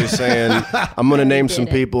basically saying, I'm going to name some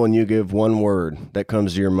people and you give one word that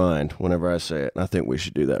comes to your mind whenever I say it. And I think we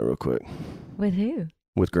should do that real quick. With who?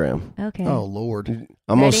 With Graham. Okay. Oh, Lord.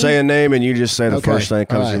 I'm going to say a name and you just say the first thing that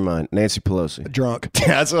comes to your mind. Nancy Pelosi. Drunk.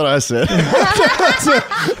 That's what I said.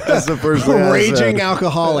 That's the first thing I said. Raging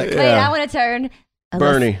alcoholic. Wait, I want to turn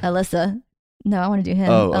Bernie. Alyssa. No, I want to do him.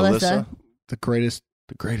 Oh, Alyssa. The greatest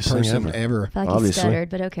person thing ever. I feel like Obviously. he stuttered,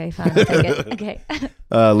 but okay, fine. I'll take it. Okay.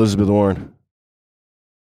 Elizabeth Warren.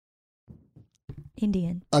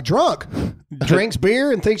 Indian. A drunk. Drinks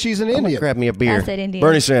beer and thinks she's an Indian. Grab me a beer. I said Indian.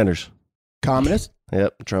 Bernie Sanders. Communist.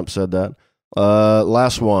 Yep, Trump said that.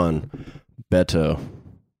 Last one. Beto.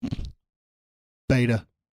 Beta.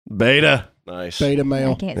 Nice. Beta I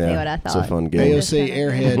male. can't say what I thought. It's a fun game. AOC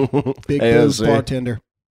airhead. Big AOC. booze bartender.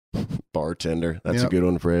 Bartender. That's a Yep. good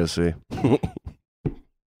one for AOC.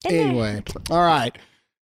 Anyway. All right.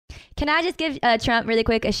 Can I just give Trump really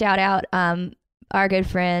quick a shout out? Our good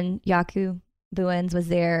friend Yaku Buens was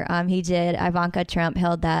there. He did. Ivanka Trump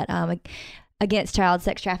held that against child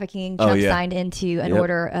sex trafficking. Trump signed into an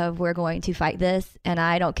order of we're going to fight this, and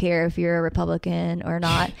I don't care if you're a Republican or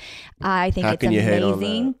not. I think How it's can you hate on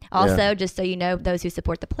amazing. that? Also, just so you know, those who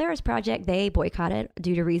support the Polaris Project, they boycotted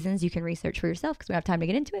due to reasons you can research for yourself because we don't have time to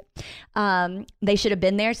get into it. They should have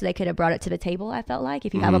been there, so they could have brought it to the table. I felt like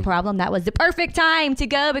if you have a problem, that was the perfect time to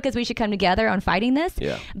go because we should come together on fighting this.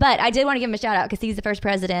 Yeah. But I did want to give him a shout out because he's the first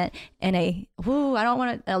president in a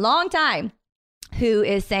long time who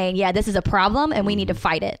is saying, yeah, this is a problem and we need to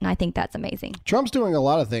fight it. And I think that's amazing. Trump's doing a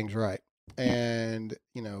lot of things right. And,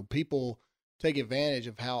 you know, people take advantage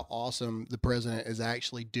of how awesome the president is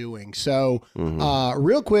actually doing. So,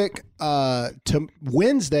 real quick, to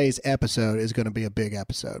Wednesday's episode is going to be a big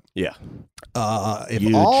episode. Yeah. If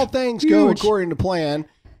Huge. all things go according to plan,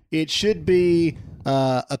 it should be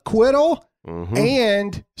acquittal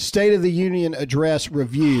and State of the Union address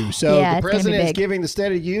review. So Yeah, the it's gonna be president is big. giving the State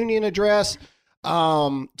of the Union address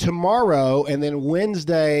tomorrow, and then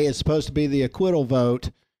Wednesday is supposed to be the acquittal vote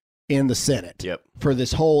in the Senate for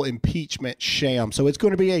this whole impeachment sham. So it's going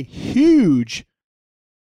to be a huge.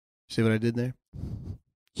 See what I did there?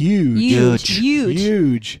 Huge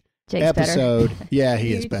Jake's episode. better. Yeah,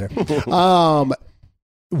 he is better.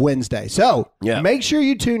 Wednesday. So make sure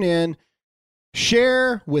you tune in.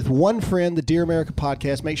 Share with one friend the Dear America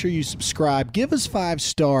podcast. Make sure you subscribe. Give us 5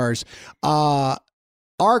 stars. Our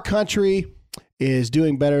country is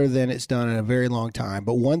doing better than it's done in a very long time.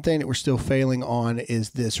 But one thing that we're still failing on is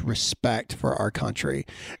this respect for our country.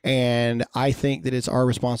 And I think that it's our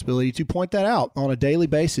responsibility to point that out on a daily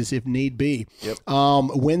basis if need be. Yep.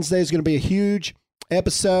 Wednesday is going to be a huge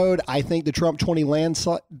episode. I think the Trump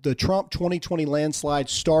 2020 landslide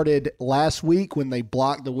started last week when they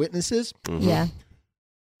blocked the witnesses. Mm-hmm. Yeah.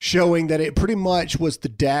 Showing that it pretty much was the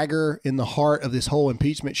dagger in the heart of this whole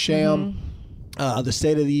impeachment sham. The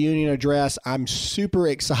State of the Union address, I'm super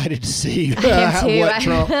excited to see what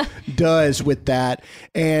Trump does with that.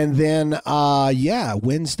 And then,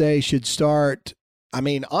 Wednesday should start. I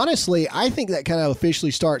mean, honestly, I think that kind of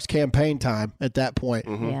officially starts campaign time at that point.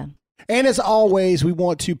 Mm-hmm. Yeah. And as always, we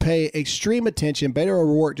want to pay extreme attention. Beto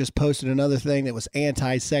O'Rourke just posted another thing that was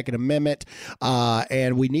anti-Second Amendment,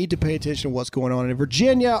 and we need to pay attention to what's going on in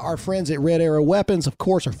Virginia. Our friends at Red Arrow Weapons, of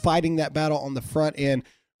course, are fighting that battle on the front end.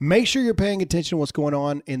 Make sure you're paying attention to what's going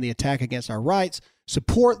on in the attack against our rights.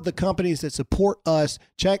 Support the companies that support us.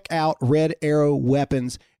 Check out Red Arrow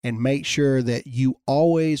Weapons, and make sure that you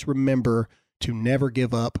always remember to never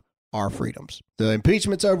give up our freedoms. The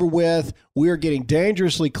impeachment's over with. We're getting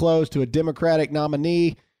dangerously close to a Democratic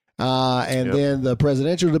nominee. Then the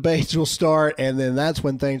presidential debates will start, and then that's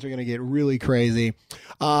when things are going to get really crazy.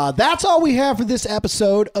 That's all we have for this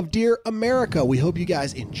episode of Dear America. We hope you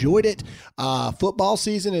guys enjoyed it. Football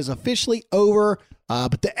season is officially over.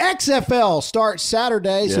 But the XFL starts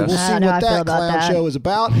Saturday, so we'll see what that clown show is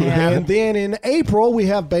about. Yeah. And then in April, we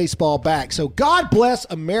have baseball back. So God bless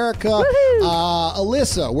America.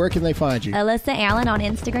 Alyssa, where can they find you? Alyssa Allen on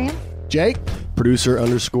Instagram. Jake?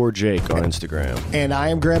 Producer_Jake on Instagram. And I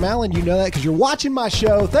am Graham Allen. You know that because you're watching my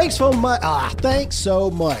show. Thanks so much. Thanks so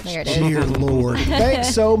much. There it is. Dear Lord.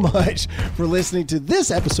 Thanks so much for listening to this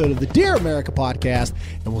episode of the Dear America podcast.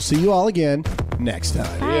 And we'll see you all again next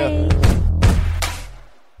time. Bye.